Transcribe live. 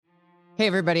Hey,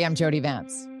 everybody, I'm Jody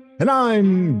Vance. And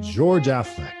I'm George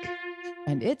Affleck.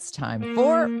 And it's time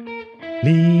for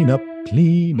Clean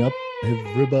up,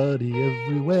 everybody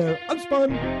everywhere.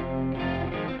 UnSpun.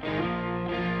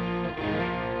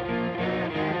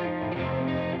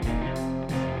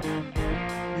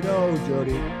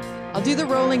 Jody. I'll do the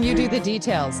rolling, you do the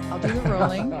details. I'll do the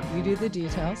rolling, you do the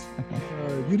details.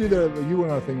 You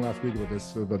went on a thing last week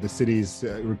about the city's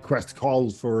request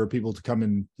calls for people to come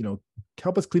and,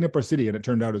 help us clean up our city. And it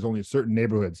turned out it was only certain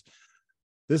neighborhoods.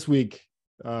 This week,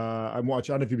 I don't know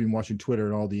if you've been watching Twitter,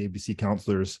 and all the ABC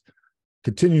councillors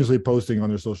continuously posting on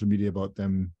their social media about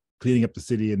them cleaning up the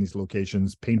city in these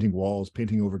locations, painting walls,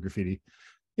 painting over graffiti.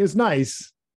 It's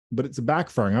nice, but it's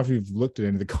backfiring. I don't know if you've looked at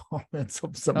any of the comments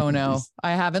of some. Oh, no,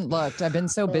 I haven't looked. I've been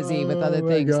so busy with other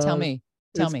things. God. Tell me.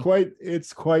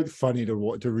 It's quite funny to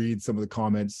read some of the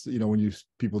comments, when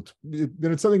people, then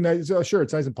it's something nice. Sure,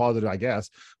 it's nice and positive, I guess.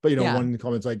 But, one of the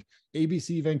comments like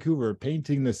ABC Vancouver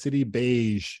painting the city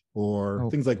beige, or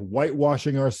things like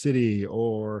whitewashing our city,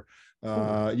 or,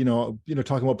 talking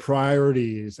about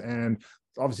priorities, and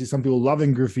obviously some people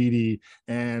loving graffiti.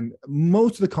 And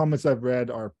most of the comments I've read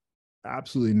are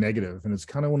absolutely negative. And it's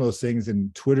kind of one of those things in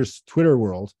Twitter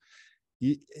world.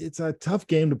 It's a tough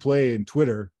game to play in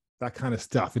Twitter, that kind of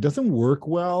stuff. It doesn't work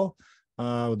well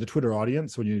with the Twitter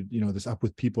audience when this up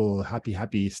with people,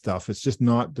 happy stuff. It's just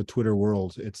not the Twitter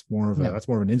world. It's more of that's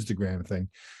more of an Instagram thing.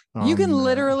 You can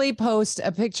literally post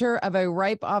a picture of a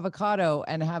ripe avocado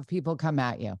and have people come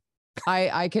at you.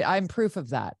 I'm proof of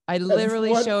that. I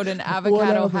literally showed an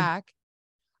avocado hack.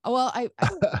 Oh, well,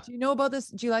 do you know about this?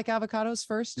 Do you like avocados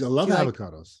first? I love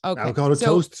avocados. Okay. Avocado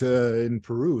toast in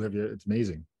Peru. It's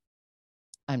amazing.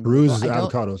 Peru's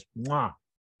avocados. Mwah.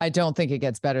 I don't think it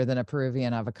gets better than a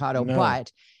Peruvian avocado, No.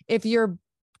 But if you're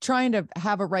trying to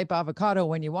have a ripe avocado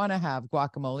when you want to have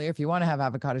guacamole, if you want to have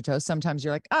avocado toast, sometimes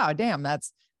you're like, oh, damn,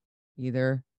 that's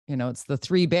either, it's the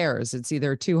three bears. It's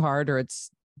either too hard or it's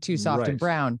too soft and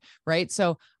brown, right?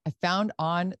 So I found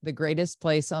on the greatest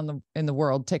place in the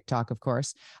world, TikTok, of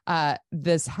course,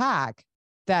 this hack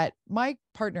that my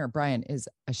partner, Brian, is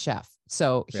a chef.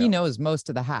 So he knows most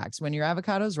of the hacks. When your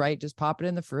avocado's right, just pop it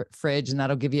in the fridge, and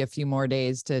that'll give you a few more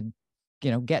days to,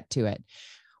 get to it.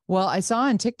 Well, I saw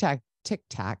on TikTok,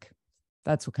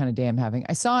 that's what kind of day I'm having.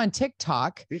 I saw on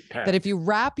TikTok that if you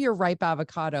wrap your ripe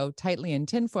avocado tightly in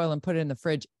tinfoil and put it in the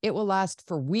fridge, it will last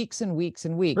for weeks and weeks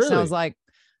and weeks. Really? And I was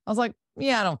like,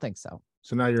 yeah, I don't think so.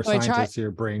 So now your scientist,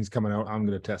 your brain's coming out. I'm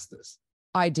going to test this.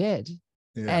 I did.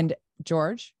 Yeah. And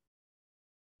George,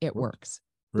 it works.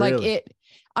 Really?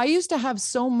 I used to have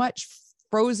so much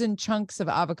frozen chunks of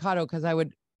avocado because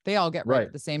they all get ripe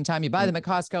at the same time. You buy them at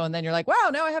Costco, and then you're like,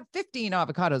 wow, now I have 15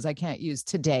 avocados I can't use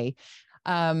today.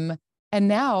 And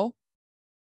now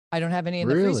I don't have any in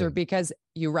the freezer because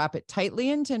you wrap it tightly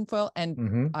in tinfoil.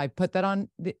 And I put that on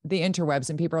the interwebs,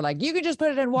 and people are like, you can just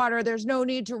put it in water. There's no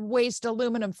need to waste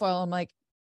aluminum foil. I'm like,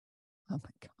 oh my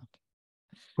God.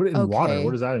 Put it in water.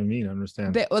 What does that even mean? I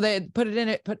understand. They put it in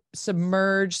it,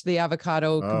 submerge the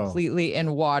avocado completely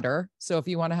in water. So if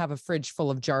you want to have a fridge full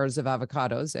of jars of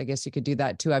avocados, I guess you could do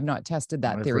that too. I've not tested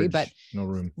that theory, but no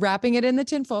room. Wrapping it in the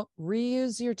tinfoil,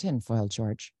 reuse your tinfoil,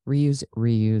 George.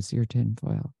 Reuse your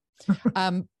tinfoil.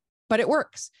 But it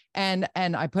works. And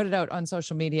I put it out on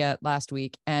social media last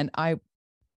week, and I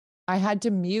had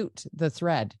to mute the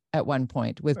thread at one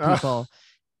point with people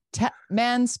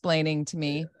mansplaining to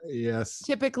me. Yes.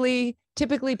 Typically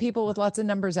people with lots of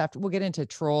numbers after. We'll get into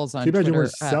trolls on Twitter. Imagine we're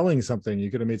selling something.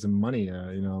 You could have made some money.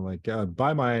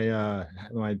 Buy my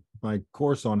my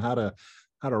course on how to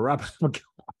wrap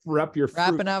your fruit.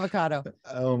 Wrap an avocado.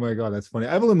 Oh my God, that's funny.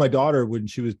 Evelyn, my daughter, when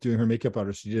she was doing her makeup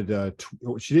artist, she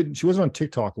wasn't on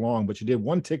TikTok long, but she did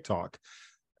one TikTok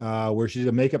where she did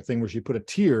a makeup thing where she put a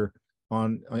tear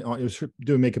on it was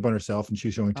doing makeup on herself, and she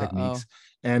was showing techniques,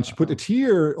 and she put the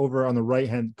tear over on the right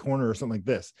hand corner or something like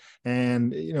this,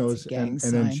 and and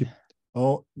then she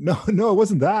no, it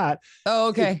wasn't that. Oh,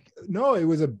 okay. It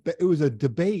was a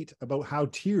debate about how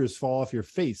tears fall off your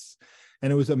face.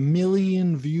 And it was 1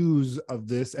 million views of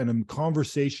this, and a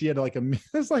conversation. She had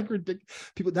it's like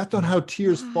ridiculous. People, that's not how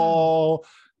tears fall.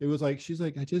 It was like, she's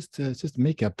like, it's just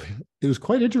makeup. It was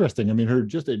quite interesting. I mean,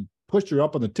 it pushed her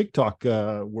up on the TikTok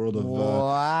world of,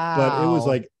 wow. But it was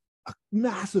like a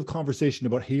massive conversation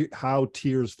about how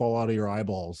tears fall out of your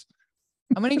eyeballs.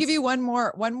 I'm going to give you one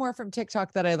more from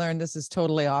TikTok that I learned. This is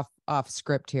totally off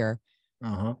script here.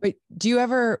 But do you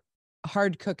ever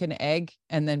hard cook an egg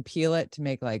and then peel it to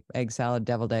make like egg salad,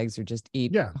 deviled eggs, or just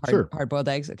eat hard boiled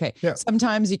eggs? Okay. Yeah.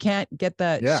 Sometimes you can't get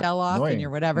the shell off and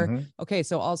you're whatever. Okay.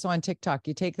 So also on TikTok,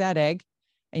 you take that egg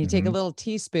and you take a little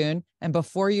teaspoon, and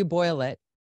before you boil it,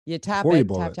 You tap Before you it,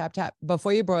 boil tap, it. tap, tap.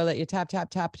 Before you boil it, you tap, tap,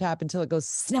 tap, tap until it goes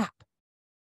snap.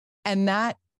 And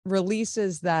that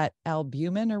releases that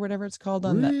albumin or whatever it's called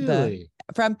on Really?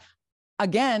 from,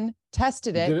 again,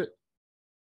 tested You it. did it?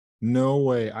 No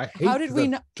way. I How hate did because we that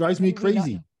know? drives How me did we not know?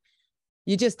 crazy.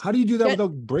 You just, How do you do that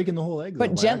without breaking the whole egg?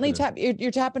 but By gently accident? tap.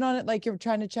 You're tapping on it like you're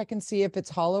trying to check and see if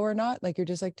it's hollow or not. Like you're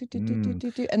just like, and then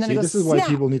See, it goes this is why snap.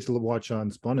 people need to watch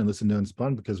UnSpun and listen to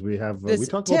UnSpun, because we have we This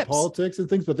talk about tips. politics and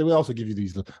things, but then we also give you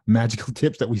these magical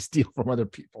tips that we steal from other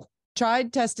people.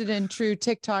 Tried, tested, and true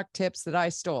TikTok tips that I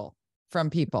stole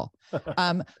from people. Okay,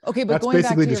 but that's going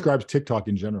basically back to describes TikTok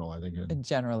in general, I think.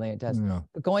 generally it does. Yeah.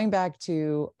 But going back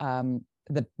to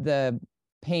the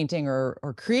painting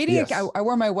or creating, Yes. I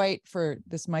wore my white for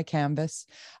this, my canvas.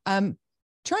 Trying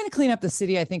to clean up the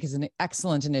city, I think, is an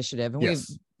excellent initiative, and Yes.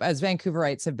 we, as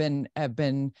Vancouverites, have been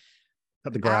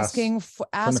Cut the grass,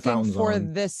 asking for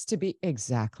this to be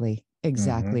exactly.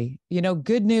 You know,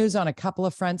 good news on a couple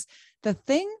of fronts. The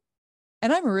thing,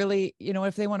 and I'm really, you know,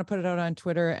 if they want to put it out on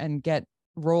Twitter and get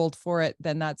rolled for it,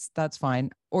 then that's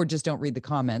fine. Or just don't read the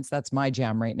comments. That's my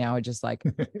jam right now. I just like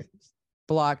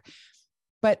block.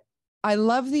 But I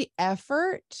love the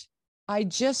effort. I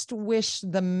just wish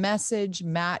the message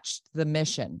matched the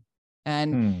mission.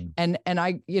 And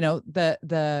I, you know,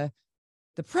 the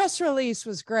press release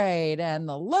was great and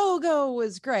the logo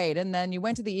was great. And then you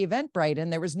went to the Eventbrite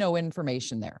and there was no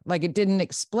information there. Like it didn't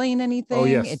explain anything. Oh,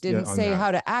 yes. It didn't say that.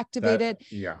 how to activate it.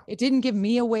 Yeah. It didn't give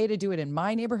me a way to do it in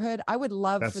my neighborhood. I would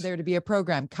love for there to be a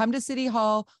program. Come to City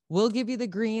Hall. We'll give you the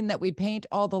green that we paint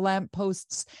all the lamp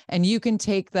posts, and you can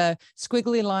take the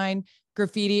squiggly line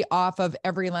graffiti off of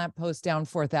every lamppost down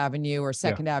 4th Avenue or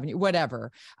 2nd Avenue, whatever.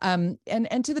 And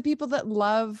to the people that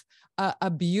love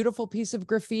a beautiful piece of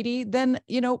graffiti, then,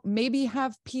 you know, maybe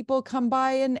have people come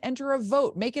by and enter a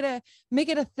vote, make it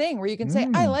a thing where you can say,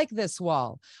 I like this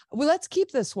wall. Well, let's keep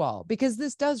this wall because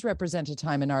this does represent a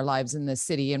time in our lives in this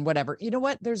city and whatever. You know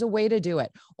what? There's a way to do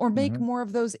it. Or make more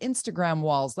of those Instagram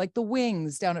walls like the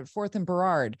Wings down at 4th and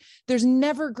Burrard. There's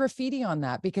never graffiti on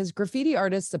that because graffiti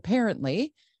artists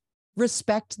apparently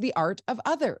respect the art of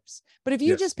others. But if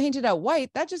you just paint it out white,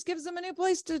 that just gives them a new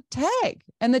place to tag.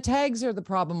 And the tags are the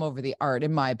problem over the art,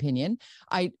 in my opinion.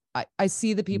 I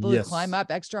see the people who climb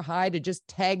up extra high to just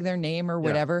tag their name or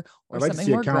whatever, or I'd like something to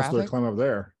see more a counselor graphic. climb up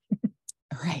there.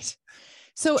 Right.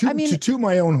 So I mean, to toot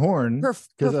my own horn, because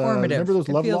remember those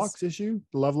love locks issue,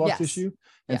 the love locks issue,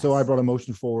 and so I brought a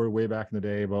motion forward way back in the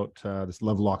day about this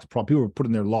love locks. People were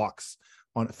putting their locks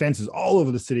on fences all over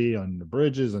the city, on the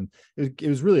bridges, and it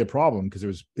was really a problem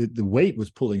because the weight was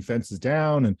pulling fences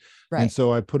down, and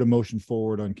so I put a motion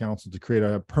forward on council to create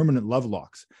a permanent love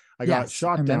locks. I got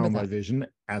shot down by Vision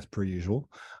as per usual,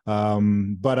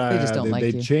 but they just don't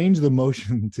they changed the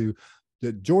motion to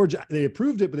they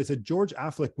approved it, but they said George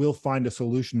Affleck will find a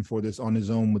solution for this on his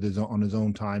own on his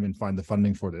own time and find the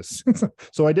funding for this.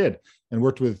 So I did, and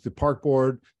worked with the park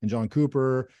board and John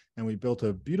Cooper, and we built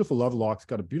a beautiful love locks.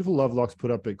 Got a beautiful love locks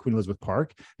put up at Queen Elizabeth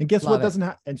Park, and guess what? Doesn't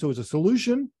have. And so it's a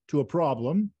solution to a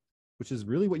problem, which is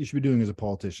really what you should be doing as a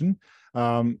politician.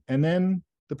 And then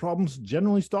the problems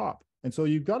generally stop. And so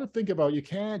you've got to think about, you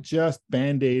can't just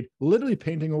Band-Aid, literally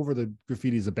painting over the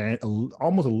graffiti is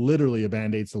almost literally a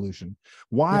Band-Aid solution.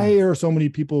 Why are so many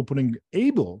people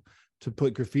able to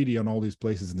put graffiti on all these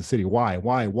places in the city? Why?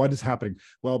 What is happening?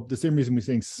 Well, the same reason we're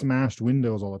seeing smashed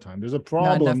windows all the time. There's a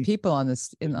problem. Not enough people on the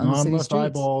city streets.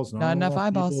 Eyeballs, not enough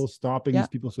eyeballs. People stopping these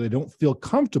people so they don't feel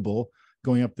comfortable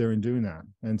going up there and doing that.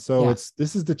 And so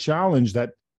this is the challenge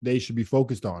that they should be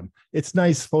focused on. It's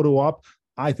nice photo op.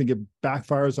 I think it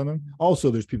backfires on them.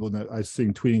 Also, there's people that I've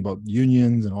seen tweeting about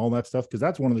unions and all that stuff, because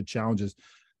that's one of the challenges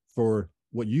for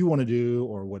what you want to do,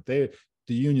 or what the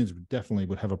unions definitely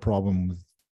would have a problem with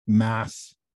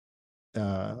mass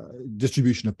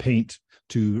distribution of paint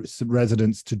to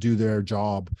residents to do their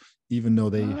job, even though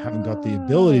they haven't got the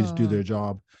ability to do their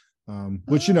job,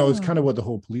 which, you know, is kind of what the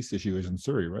whole police issue is in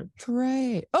Surrey, right?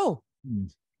 Right. Oh,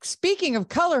 speaking of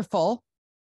colorful,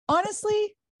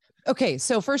 honestly, okay,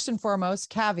 so first and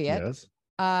foremost, caveat.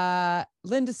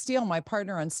 Linda Steele, my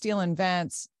partner on Steele and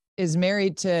Vance, is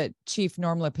married to Chief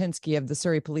Norm Lipinski of the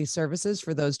Surrey Police Services,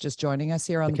 for those just joining us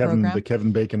here on the program. The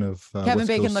Kevin Bacon of Kevin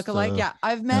Bacon lookalike. Yeah,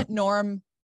 I've met Norm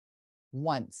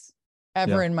once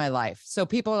ever in my life. So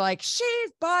people are like,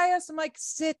 she's biased. I'm like,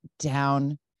 sit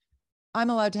down.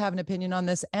 I'm allowed to have an opinion on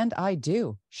this, and I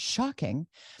do. Shocking,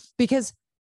 because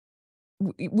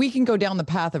we can go down the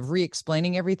path of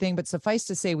re-explaining everything, but suffice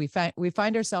to say, we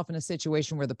find ourselves in a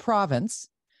situation where the province,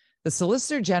 the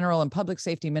Solicitor General and Public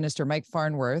Safety Minister, Mike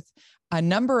Farnworth, a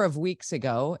number of weeks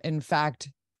ago, in fact,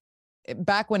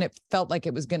 back when it felt like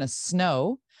it was going to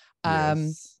snow,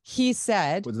 Yes. He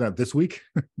said, was that this week?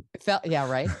 Yeah,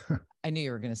 right. I knew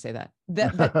you were going to say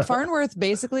that Farnworth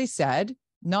basically said,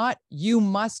 not you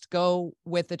must go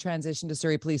with the transition to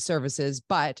Surrey Police Services,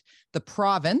 but the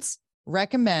province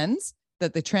recommends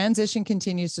that the transition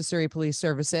continues to Surrey Police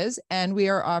Services, and we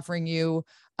are offering you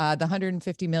the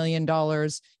 $150 million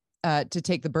to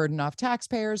take the burden off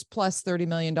taxpayers, plus $30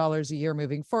 million a year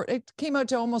moving forward. It came out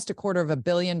to almost $250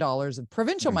 million of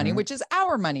provincial money, which is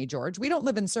our money, George. We don't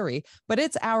live in Surrey, but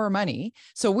it's our money.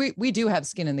 So we do have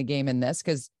skin in the game in this,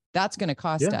 because that's going to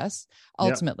cost us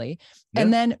ultimately. Yeah.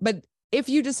 And then, but if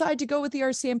you decide to go with the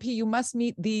RCMP, you must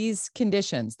meet these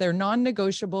conditions. They're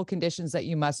non-negotiable conditions that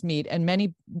you must meet. And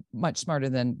many, much smarter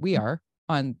than we are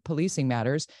on policing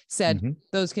matters, said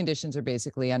those conditions are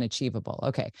basically unachievable.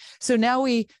 Okay. So now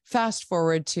we fast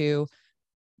forward to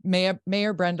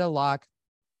Mayor Brenda Locke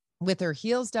with her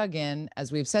heels dug in,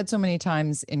 as we've said so many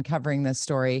times in covering this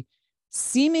story,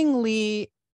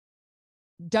 seemingly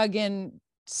dug in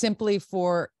simply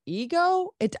for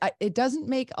ego. It doesn't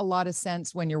make a lot of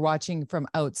sense when you're watching from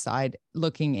outside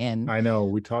looking in. I know,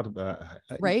 we talked about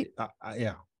right.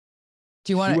 Yeah.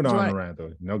 Do you want to on a rant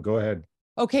though? No, go ahead.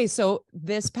 Okay, so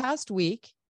this past week,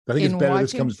 I think it's better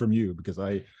this comes from you, because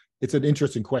it's an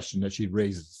interesting question that she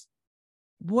raises.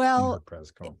 Well, in her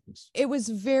press conference. It was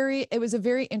a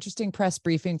very interesting press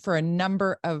briefing for a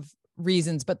number of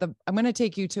reasons, but I'm going to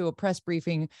take you to a press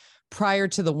briefing prior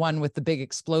to the one with the big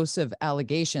explosive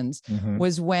allegations,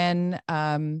 was when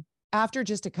after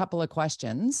just a couple of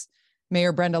questions,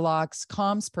 Mayor Brenda Locke's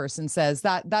comms person says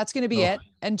that's going to be it.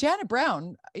 And Janet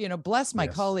Brown, bless my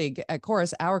colleague at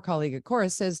Chorus, our colleague at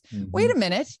Chorus, says, wait a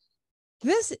minute,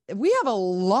 we have a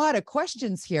lot of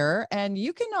questions here, and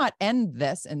you cannot end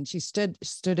this. And she stood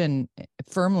in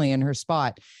firmly in her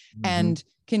spot and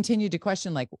continued to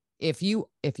question, like, if you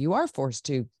are forced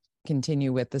to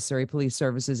continue with the Surrey Police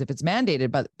Services, if it's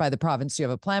mandated by the province, do you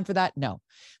have a plan for that? No.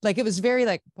 Like, it was very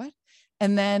like, what?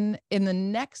 And then in the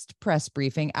next press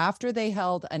briefing, after they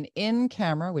held an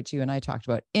in-camera, which you and I talked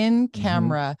about,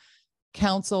 in-camera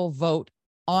council vote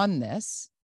on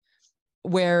this,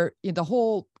 where the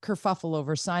whole kerfuffle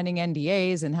over signing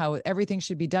NDAs and how everything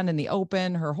should be done in the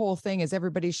open, her whole thing is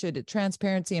everybody should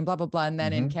transparency and blah, blah, blah, and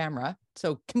then in camera.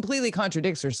 So completely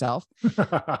contradicts herself.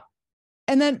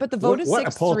 And then, but the vote is 6-3.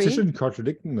 A politician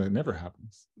contradicting that never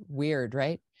happens. Weird,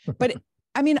 right? But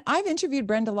I mean, I've interviewed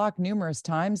Brenda Locke numerous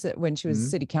times when she was a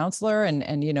city councilor, and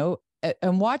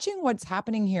watching what's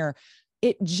happening here,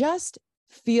 it just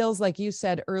feels like you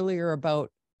said earlier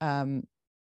about, it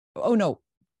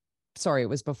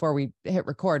was before we hit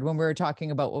record, when we were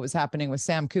talking about what was happening with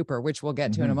Sam Cooper, which we'll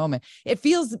get to in a moment. It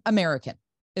feels American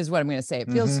is what I'm going to say.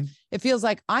 It feels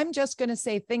like I'm just going to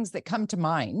say things that come to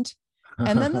mind.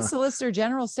 And then the Solicitor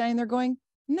General standing there going,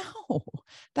 no,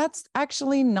 that's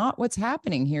actually not what's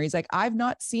happening here. He's like, I've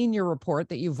not seen your report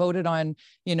that you voted on,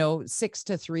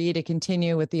 6-3 to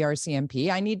continue with the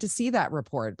RCMP. I need to see that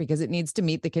report because it needs to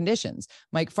meet the conditions.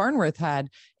 Mike Farnworth had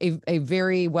a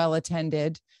very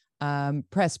well-attended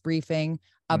press briefing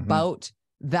about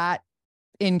that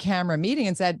in-camera meeting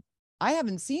and said, I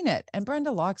haven't seen it. And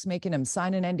Brenda Locke's making him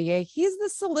sign an NDA. He's the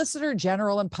Solicitor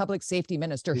General and Public Safety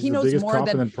Minister. He knows more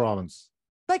than province.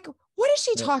 Like, what is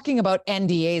she talking about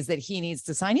NDAs that he needs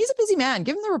to sign? He's a busy man.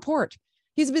 Give him the report.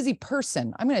 He's a busy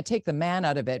person. I'm going to take the man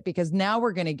out of it, because now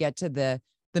we're going to get to the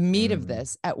meat of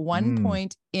this. At one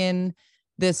point in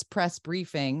this press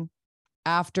briefing,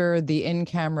 after the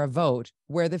in-camera vote,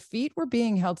 where the feet were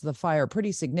being held to the fire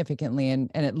pretty significantly,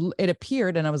 and it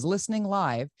appeared, and I was listening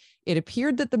live, it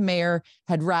appeared that the mayor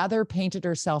had rather painted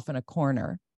herself in a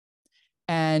corner.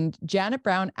 And Janet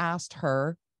Brown asked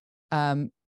her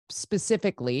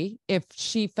specifically if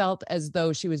she felt as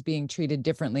though she was being treated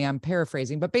differently. I'm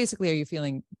paraphrasing, but basically, are you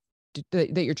feeling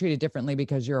that you're treated differently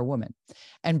because you're a woman?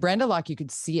 And Brenda Locke, you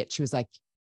could see it. She was like,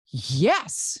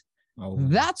 yes.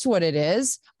 That's what it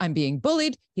is. I'm being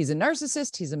bullied. He's a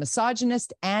narcissist. He's a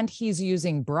misogynist, and he's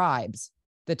using bribes,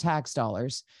 the tax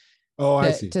dollars.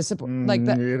 I see. To support, like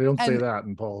that. You don't say that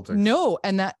in politics. No,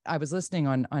 and that I was listening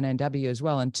on NW as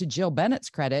well. And to Jill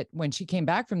Bennett's credit, when she came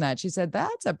back from that, she said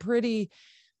that's a pretty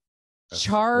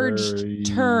charged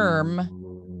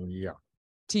term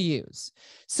to use.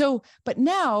 So, but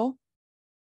now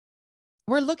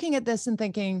we're looking at this and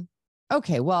thinking,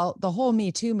 okay, well, the whole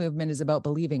Me Too movement is about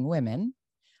believing women.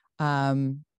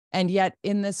 And yet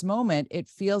in this moment, it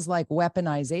feels like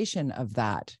weaponization of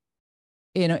that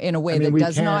in a way that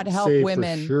does not help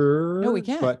women. Sure, no, we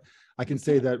can't. But I can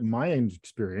say that my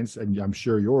experience, and I'm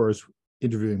sure yours,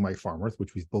 interviewing Mike Farnworth,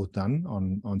 which we've both done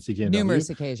on CKNW. Numerous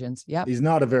occasions. Yeah. He's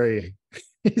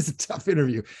a tough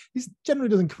interview. He generally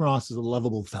doesn't cross as a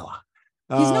lovable fella.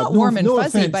 He's not warm and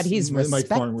fuzzy, offense, but he's Mike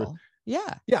Farnworth. respectful.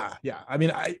 Yeah. Yeah. I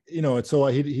mean,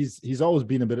 he's always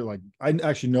been a bit of like, I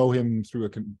actually know him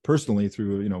personally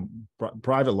through,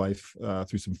 private life,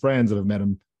 through some friends that have met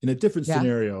him in a different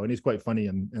scenario. And he's quite funny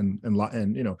and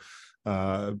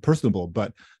personable,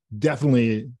 but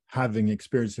definitely having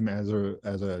experienced him as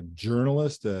a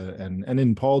journalist, and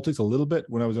in politics a little bit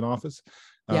when I was in office.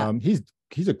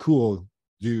 He's a cool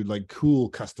dude, like cool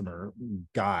customer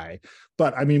guy.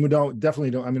 But I mean, definitely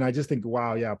don't. I mean, I just think,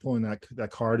 wow, yeah, pulling that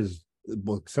card is,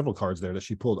 well, several cards there that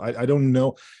she pulled. I don't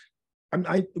know.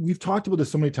 We've talked about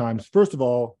this so many times. First of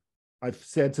all, I've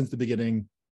said since the beginning,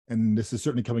 and this is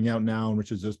certainly coming out now, and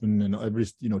Richard's just been, and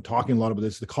everybody's, talking a lot about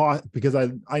this, the cost, because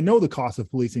I know the cost of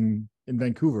policing in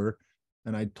Vancouver,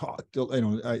 and I talked,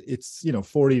 it's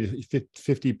 40 to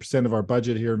 50% of our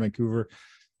budget here in Vancouver.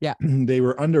 Yeah. They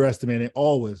were underestimating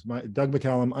Doug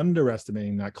McCallum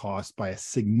underestimating that cost by a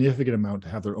significant amount to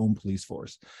have their own police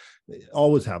force. They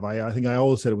always have. I think I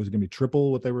always said it was going to be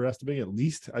triple what they were estimating. At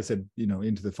least I said,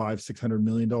 into the $500-600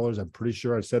 million. I'm pretty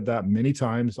sure I've said that many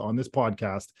times on this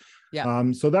podcast.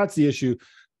 Yeah. So that's the issue.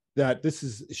 That this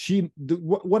is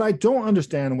what I don't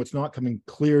understand, and what's not coming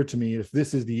clear to me, if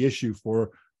this is the issue for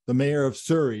the mayor of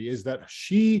Surrey, is that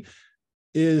she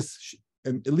is,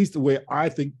 and at least the way I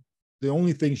think, the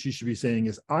only thing she should be saying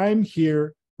is, I'm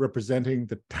here representing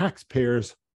the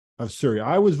taxpayers of Surrey.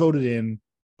 I was voted in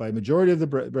by a majority of the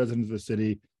residents of the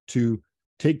city to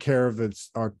take care of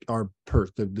our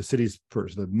purse, the city's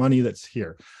purse, the money that's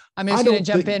here. I'm just going to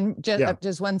jump in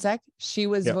just one sec. She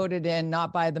was voted in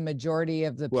not by the majority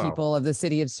of the people of the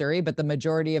city of Surrey, but the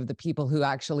majority of the people who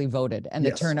actually voted. And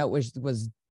the turnout was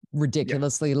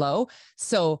ridiculously low.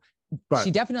 So but,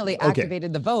 she definitely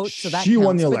activated the vote. So that she counts.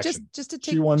 won the election. But just to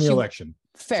take, she won the election.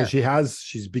 Fair. So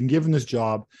she's been given this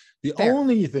job. The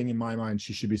only thing in my mind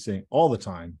she should be saying all the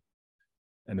time,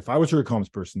 and if I was her comms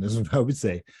person, this is what I would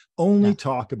say: only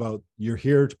talk about, you're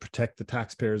here to protect the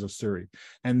taxpayers of Surrey,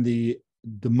 and the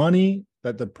money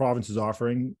that the province is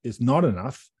offering is not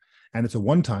enough, and it's a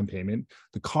one-time payment.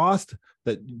 The cost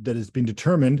that has been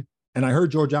determined, and I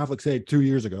heard George Affleck say 2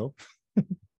 years ago.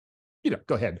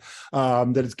 Go ahead.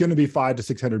 That it's going to be $500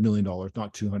 to $600 million,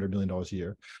 not $200 million a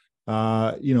year.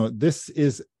 This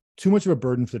is too much of a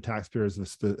burden for the taxpayers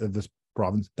of this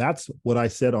province. That's what I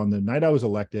said on the night I was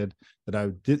elected, that I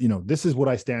did, this is what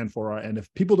I stand for. And if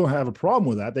people don't have a problem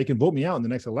with that, they can vote me out in the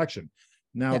next election.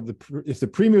 Now, if the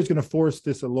premier is going to force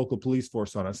this local police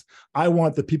force on us, I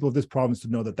want the people of this province to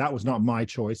know that was not my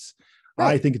choice.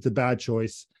 Right. I think it's a bad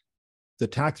choice. The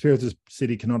taxpayers of this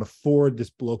city cannot afford this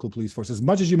local police force. As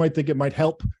much as you might think it might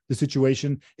help the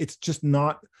situation, it's just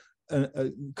not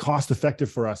cost effective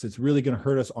for us. It's really going to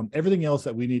hurt us on everything else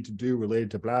that we need to do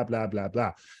related to blah, blah, blah,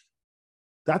 blah.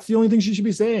 That's the only thing she should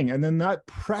be saying. And then that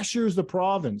pressures the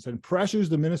province and pressures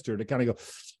the minister to kind of go,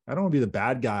 I don't want to be the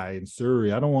bad guy in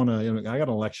Surrey. I don't want to, I got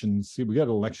elections. See, we got an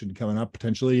election coming up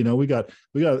potentially.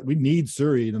 We need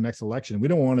Surrey in the next election. We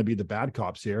don't want to be the bad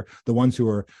cops here, the ones who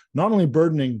are not only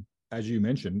burdening, as you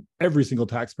mentioned, every single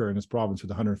taxpayer in this province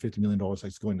with $150 million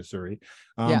that's going to Surrey.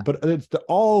 But it's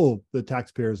all the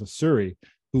taxpayers of Surrey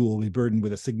who will be burdened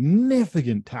with a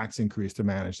significant tax increase to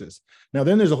manage this. Now,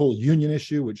 then there's a whole union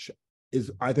issue, which is,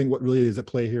 I think, what really is at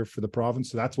play here for the province.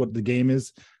 So that's what the game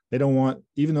is. They don't want,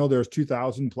 even though there's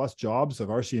 2,000 plus jobs of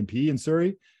RCMP in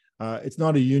Surrey, it's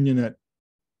not a union that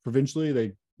provincially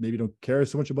they maybe don't care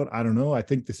so much about. I don't know. I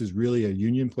think this is really a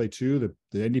union play too.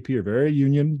 The NDP are very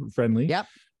union friendly. Yep.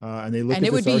 And they look and at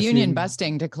it would be RCMP union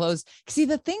busting to close. See,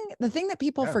 the thing that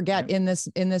people forget in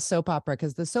this soap opera,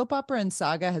 because the soap opera and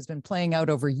saga has been playing out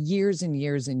over years and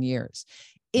years and years.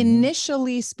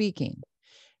 Initially speaking,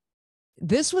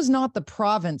 this was not the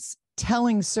province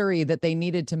telling Surrey that they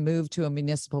needed to move to a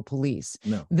municipal police.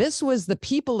 No. This was the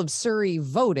people of Surrey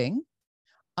voting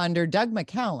under Doug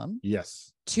McCallum.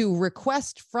 Yes. To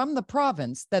request from the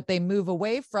province that they move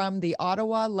away from the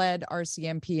Ottawa-led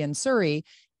RCMP in Surrey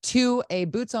to a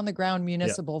boots on the ground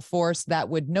municipal force that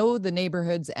would know the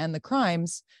neighborhoods and the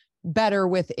crimes better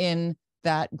within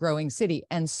that growing city.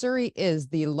 And Surrey is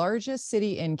the largest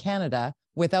city in Canada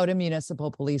without a municipal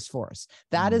police force.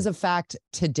 That is a fact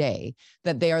today,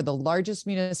 that they are the largest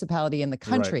municipality in the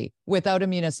country without a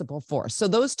municipal force. So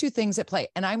those two things at play.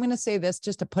 And I'm going to say this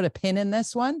just to put a pin in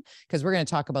this one, because we're going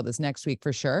to talk about this next week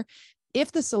for sure.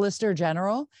 If the Solicitor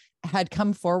General had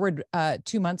come forward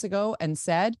 2 months ago and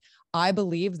said, I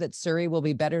believe that Surrey will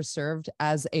be better served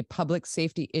as a public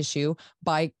safety issue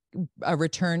by a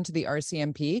return to the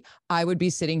RCMP, I would be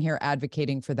sitting here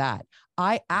advocating for that.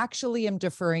 I actually am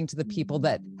deferring to the people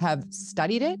that have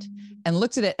studied it and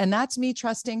looked at it. And that's me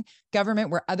trusting government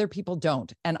where other people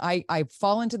don't. And I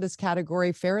fall into this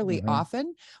category fairly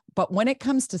often. But when it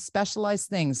comes to specialized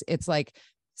things, it's like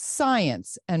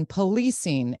science and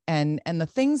policing and the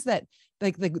things that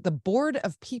like the board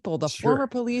of people, the former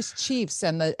police chiefs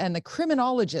and the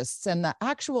criminologists and the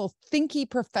actual thinky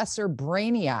professor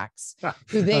brainiacs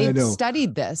who they've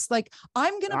studied this. Like,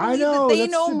 I'm going to believe that they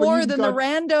know more than the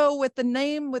rando with the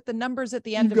name, with the numbers at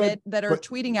the end of it that are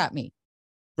tweeting at me.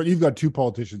 But you've got two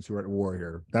politicians who are at war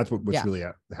here. That's what's really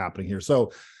happening here.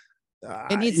 So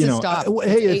it needs to stop.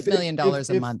 Hey, $8 million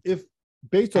a month. If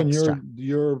based on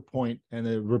your point, and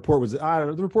the report was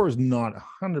not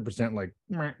 100% like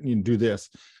you can do this,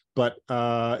 but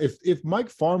if Mike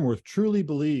Farnworth truly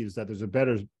believes that there's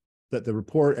that the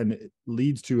report and it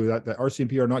leads to that the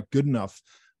RCMP are not good enough,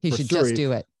 he should just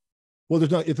do it. Well,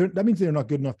 that means they're not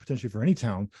good enough potentially for any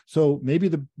town. So maybe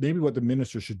what the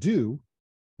minister should do,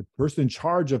 the person in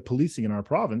charge of policing in our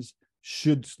province,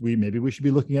 we should be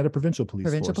looking at a provincial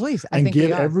police and give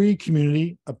every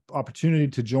community an opportunity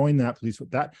to join that police.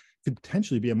 That could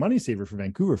potentially be a money saver for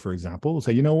Vancouver, for example.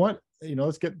 Say, you know what,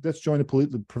 let's join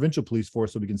the provincial police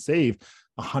force so we can save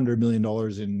 $100 million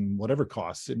in whatever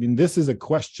costs. I mean, this is a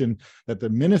question that the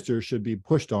minister should be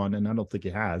pushed on, and I don't think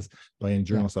it has by any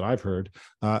journalists that I've heard.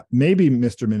 Maybe,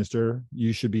 Mr. Minister,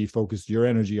 you should be focused your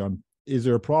energy on, is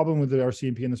there a problem with the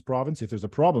RCMP in this province? If there's a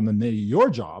problem, then maybe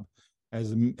your job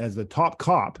as the top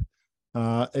cop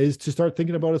is to start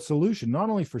thinking about a solution, not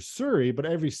only for Surrey, but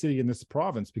every city in this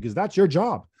province, because that's your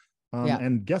job.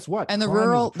 And guess what? And the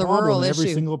rural in issue,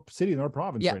 every single city in our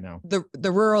province right now.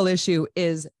 The rural issue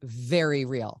is very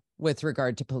real with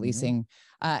regard to policing,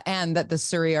 and that the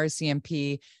Surrey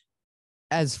RCMP,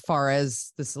 as far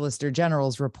as the Solicitor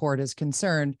General's report is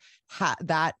concerned,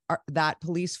 that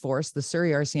police force, the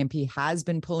Surrey RCMP, has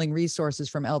been pulling resources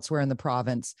from elsewhere in the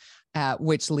province,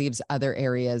 which leaves other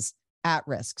areas at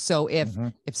risk. So if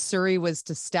Surrey was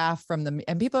to staff from them,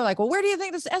 and people are like, well, where do you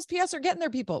think this SPS are getting their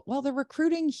people? Well, they're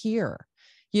recruiting here.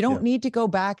 You don't need to go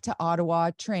back to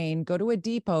Ottawa, train, go to a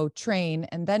depot, train,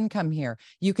 and then come here.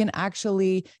 You can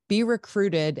actually be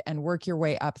recruited and work your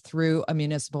way up through a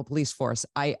municipal police force.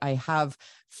 I have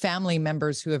family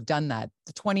members who have done that.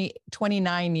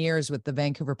 29 years with the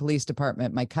Vancouver Police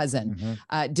Department. My cousin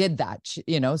did that,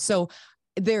 so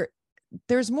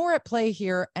there's more at play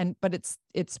here. But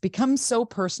it's become so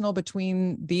personal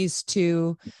between these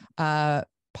two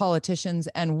politicians,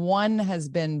 and one has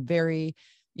been very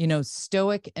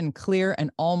stoic and clear and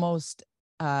almost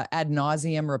ad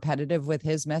nauseum repetitive with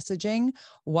his messaging,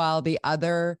 while the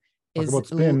other This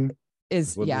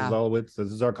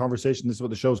is our conversation. This is what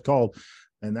the show's called.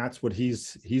 And that's what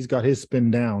he's got his spin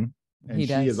down, and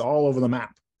she is all over the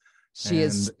map. She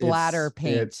is splatter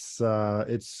paint.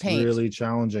 It's paint. Really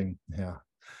challenging. Yeah.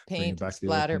 Paint,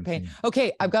 splatter paint.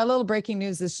 Okay. I've got a little breaking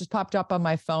news. This just popped up on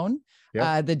my phone.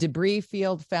 Yep. The debris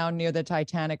field found near the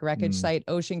Titanic wreckage site.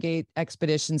 OceanGate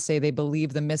expeditions say they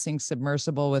believe the missing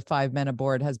submersible with 5 men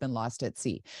aboard has been lost at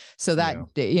sea. So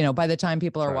that, by the time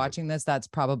people are watching this, that's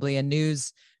probably a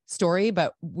news story,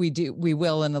 but we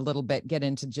will in a little bit get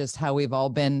into just how we've all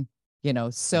been,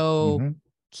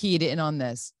 keyed in on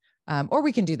this. Or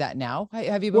we can do that now.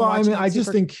 Have you been watching? I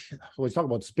just think when we talk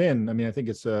about spin, I think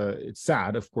it's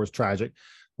sad, of course, tragic.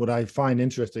 What I find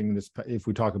interesting in this, if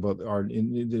we talk about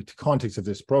in the context of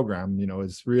this program,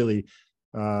 is really,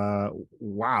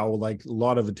 wow, like a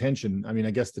lot of attention.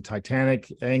 I guess the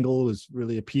Titanic angle is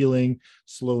really appealing.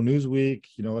 Slow news week,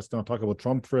 let's not talk about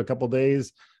Trump for a couple of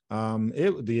days.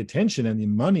 The attention and the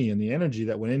money and the energy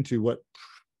that went into what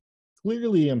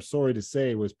clearly, I'm sorry to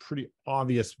say, was pretty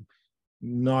obvious,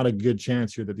 not a good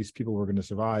chance here that these people were going to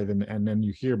survive. And then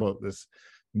you hear about this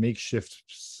makeshift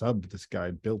sub this guy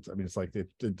built. It's like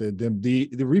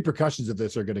the repercussions of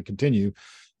this are going to continue.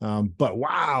 But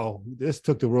wow, this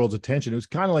took the world's attention. It was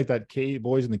kind of like that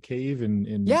boys in the cave in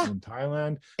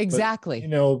Thailand. Exactly.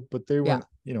 But they weren't,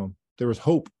 there was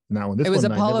hope in that one. It was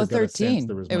Apollo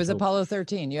 13. It was Apollo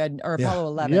 13. You had, or Apollo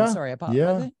 11. Sorry,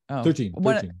 Apollo 13.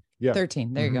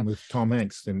 13. There you go. With Tom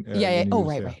Hanks and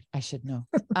right. I should know.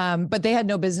 But they had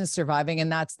no business surviving,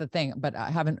 and that's the thing. But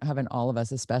haven't all of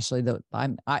us, especially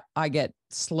I get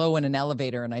slow in an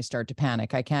elevator and I start to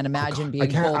panic. I can't imagine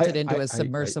being bolted into a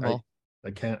submersible. I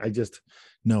can't. I just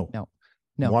no.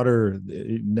 Water,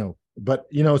 no. But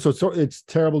so it's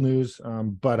terrible news.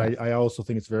 But I also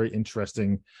think it's very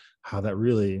interesting how that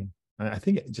really. I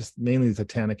think just mainly the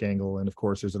Titanic angle, and of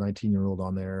course there's a 19-year-old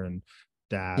on there, and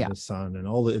dad, his son, and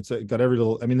all the, it's got every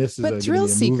little, I mean, this is but thrill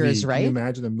seekers, movie. right? Can you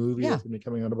imagine a movie Yeah. that's gonna be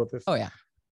coming out about this? Oh yeah.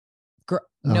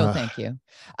 No, thank you.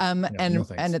 Yeah, no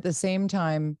And at the same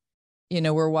time,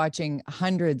 we're watching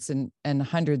hundreds and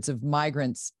hundreds of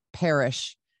migrants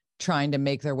perish trying to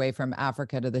make their way from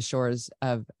Africa to the shores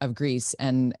of Greece,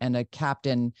 and a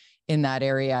captain in that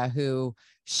area who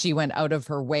she went out of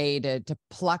her way to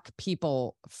pluck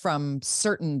people from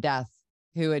certain death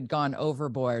who had gone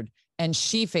overboard, and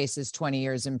she faces 20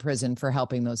 years in prison for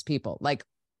helping those people. Like,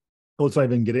 let's not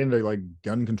even get into like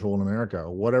gun control in America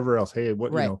or whatever else. Hey,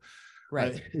 what right,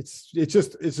 right?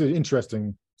 It's an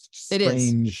interesting,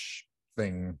 strange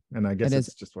thing, and I guess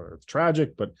it's just it's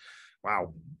tragic, but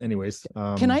wow. Anyways,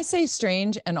 can I say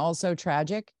strange and also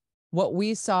tragic? What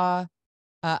we saw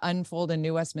unfold in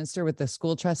New Westminster with the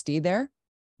school trustee there,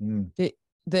 the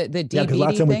DBD because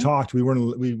last time thing, we talked, we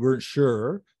weren't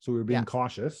sure, so we were being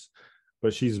cautious.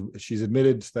 But she's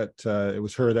admitted that it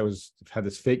was her that had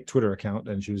this fake Twitter account,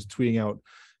 and she was tweeting out.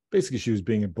 Basically, she was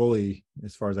being a bully,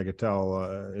 as far as I could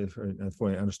tell, if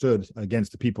I understood,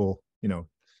 against the people, in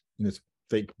this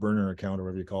fake burner account or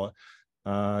whatever you call it.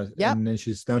 And then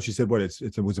she said, what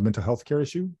it was a mental health care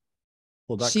issue.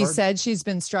 She said she's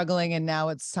been struggling, and now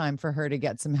it's time for her to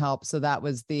get some help. So that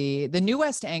was the New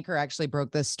West anchor actually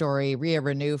broke this story. Rhea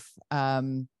Renouf,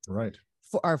 right,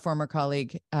 our former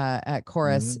colleague at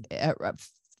Chorus,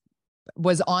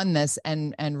 was on this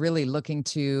and really looking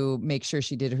to make sure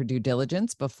she did her due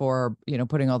diligence before,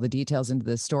 putting all the details into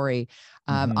the story.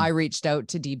 I reached out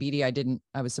to DBD.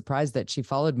 I was surprised that she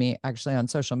followed me actually on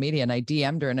social media, and I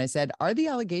DM'd her and I said, are the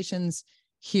allegations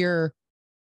here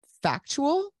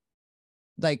factual?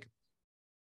 Like,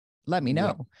 let me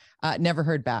know. Never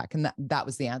heard back. And that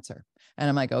was the answer. And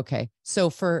I'm like, okay.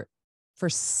 So for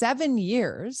 7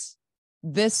 years,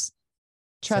 this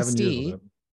trustee,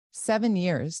 7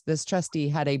 years, this trustee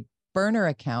had a burner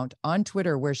account on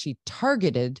Twitter where she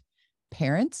targeted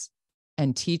parents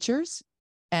and teachers,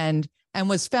 and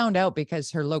was found out because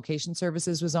her location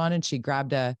services was on, and she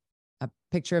grabbed a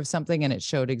picture of something and it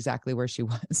showed exactly where she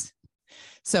was.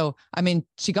 So, I mean,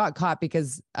 she got caught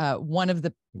because one of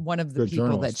the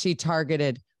people that she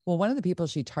targeted, one of the people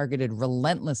she targeted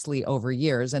relentlessly over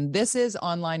years, and this is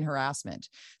online harassment.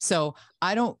 So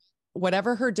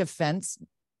whatever her defense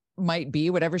might be,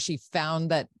 whatever she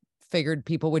found that figured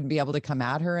people wouldn't be able to come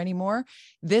at her anymore,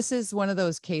 this is one of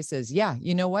those cases. Yeah,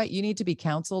 you know what? You need to be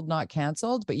counseled, not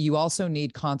canceled, but you also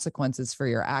need consequences for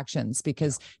your actions,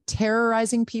 because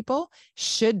terrorizing people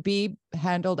should be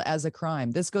handled as a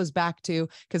crime. This goes back to,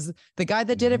 because the guy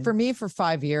that did it for me for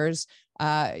 5 years,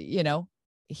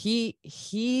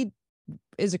 he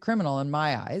is a criminal in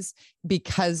my eyes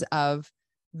because of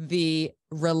the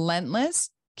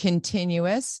relentless,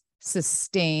 continuous,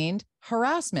 sustained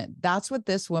harassment. That's what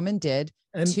this woman did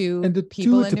to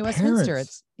people in New Westminster.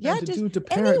 It's to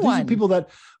parents. These are people that,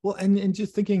 and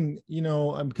just thinking,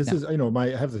 because I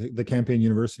have the campaign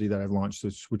university that I've launched,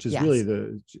 which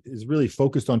is really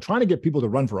focused on trying to get people to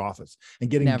run for office and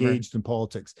get engaged in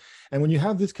politics. And when you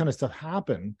have this kind of stuff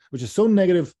happen, which is so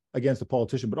negative against a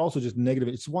politician, but also just negative,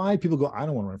 it's why people go, I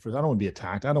don't want to run for this. I don't want to be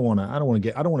attacked. I don't want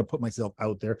to put myself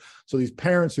out there. So these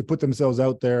parents who put themselves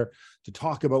out there to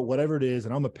talk about whatever it is,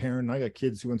 and I'm a parent, and I got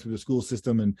kids who went through the school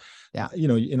system, and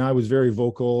and I was very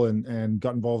vocal and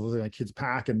got involved with my kids'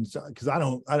 pack, and because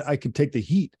I could take the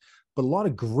heat. But a lot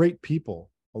of great people,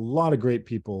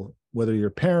 whether you're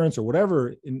parents or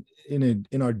whatever, in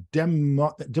our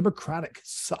democratic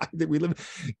side that we live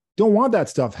in, don't want that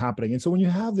stuff happening. And so when you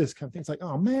have this kind of thing, it's like,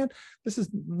 oh man, this is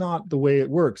not the way it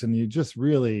works, and you're just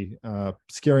really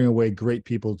scaring away great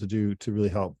people to really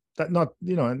help. And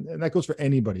that goes for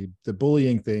anybody. The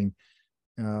bullying thing,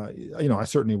 I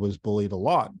certainly was bullied a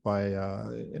lot by,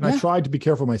 I tried to be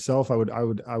careful myself. I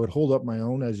would hold up my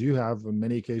own, as you have on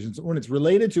many occasions, when it's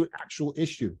related to an actual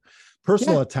issue.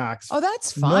 Personal attacks. Oh,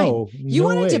 that's fine. You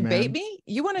want to debate me?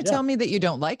 You want to tell me that you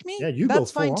don't like me? Yeah,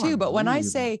 that's fine too. But when I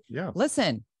say,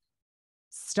 listen,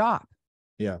 stop.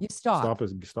 Yeah. You stop.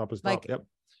 Stop. Like, yep.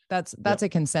 That's a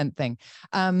consent thing.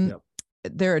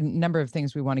 There are a number of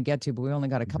things we want to get to, but we only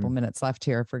got a couple minutes left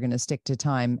here if we're going to stick to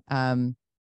time.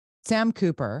 Sam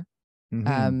Cooper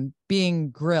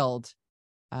being grilled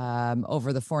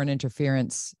over the foreign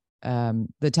interference,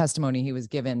 the testimony he was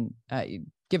given.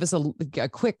 Give us a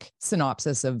quick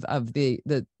synopsis of the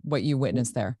what you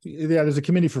witnessed there. Yeah, there's a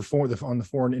committee on the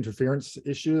foreign interference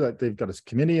issue that they've got a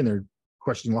committee, and they're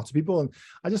questioning lots of people. And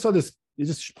I just saw this; it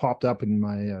just popped up in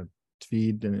my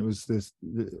feed, and it was this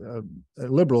a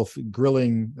liberal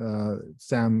grilling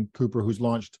Sam Cooper, who's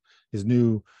launched his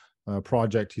new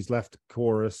project. He's left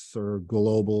Chorus or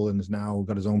Global and has now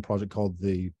got his own project called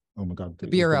the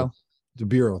Bureau. the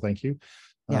Bureau, thank you,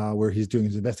 where he's doing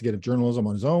his investigative journalism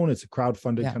on his own. It's a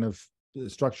crowdfunded kind of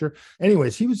structure.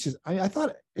 Anyways, he was just, I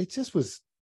thought it just was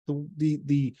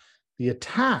the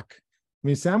attack. I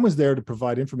mean, Sam was there to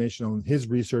provide information on his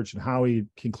research and how he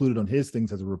concluded on his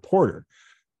things as a reporter.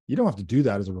 You don't have to do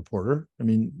that as a reporter. I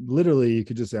mean, literally, you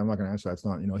could just say, I'm not going to answer that. It's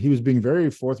not, he was being very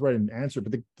forthright and answered,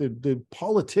 but the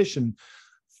politician,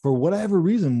 for whatever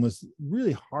reason, was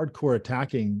really hardcore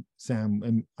attacking Sam.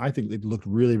 And I think it looked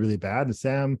really, really bad. And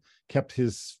Sam kept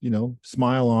his,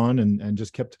 smile on and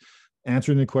just kept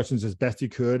answering the questions as best he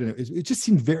could. And it just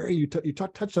seemed very, you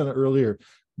touched on it earlier,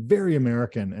 very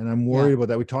American. And I'm worried about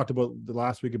that. We talked about the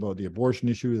last week about the abortion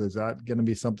issue. Is that going to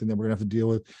be something that we're going to have to deal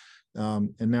with?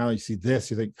 And now you see this,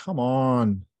 you think, come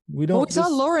on. We saw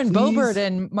Lauren Boebert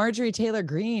and Marjorie Taylor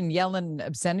Greene yelling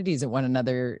obscenities at one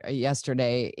another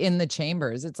yesterday in the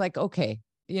chambers. It's like, okay,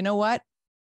 you know what?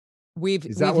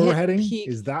 Is that where we're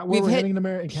heading in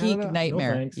America? Peak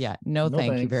nightmare. No,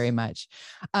 thank you very much.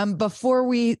 Before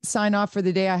we sign off for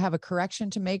the day, I have a correction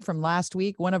to make from last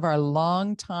week. One of our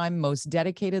longtime, most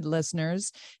dedicated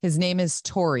listeners, his name is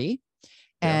Tori.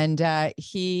 And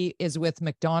he is with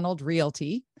McDonald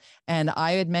Realty. And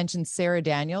I had mentioned Sarah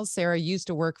Daniels. Sarah used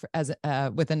to work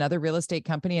with another real estate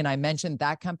company. And I mentioned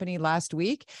that company last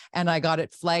week. And I got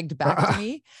it flagged back to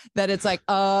me that it's like,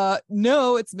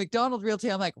 no, it's McDonald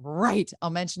Realty. I'm like, right.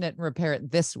 I'll mention it and repair it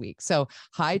this week. So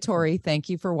hi, Tori. Thank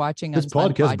you for watching. This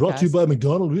podcast brought to you by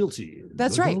McDonald Realty.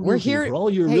 That's right. We're here for all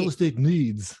your real estate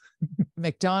needs.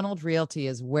 McDonald Realty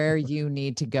is where you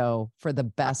need to go for the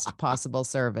best possible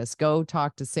service. Go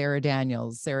talk to Sarah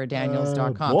Daniels,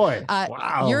 sarah.daniels.com. Boy,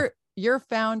 wow. You're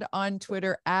found on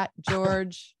Twitter at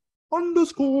George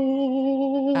 _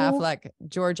 Affleck,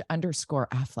 George _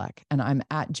 Affleck. And I'm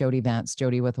at Jody Vance,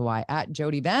 Jody with a Y, at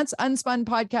Jody Vance.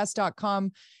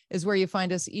 UnSpunPodcast.com is where you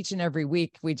find us each and every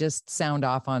week. We just sound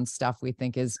off on stuff we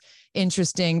think is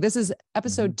interesting. This is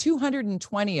episode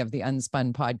 220 of the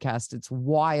Unspun podcast. It's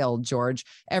wild, George.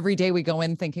 Every day we go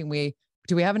in thinking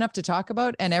do we have enough to talk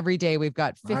about? And every day we've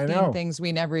got 15 things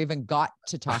we never even got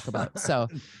to talk about. So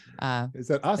is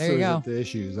that us or is it the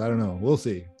issues? I don't know. We'll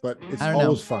see. But it's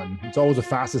always fun. It's always the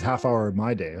fastest half hour of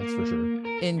my day. That's for sure.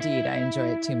 Indeed. I enjoy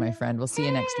it too, my friend. We'll see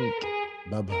you next week.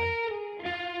 Bye-bye.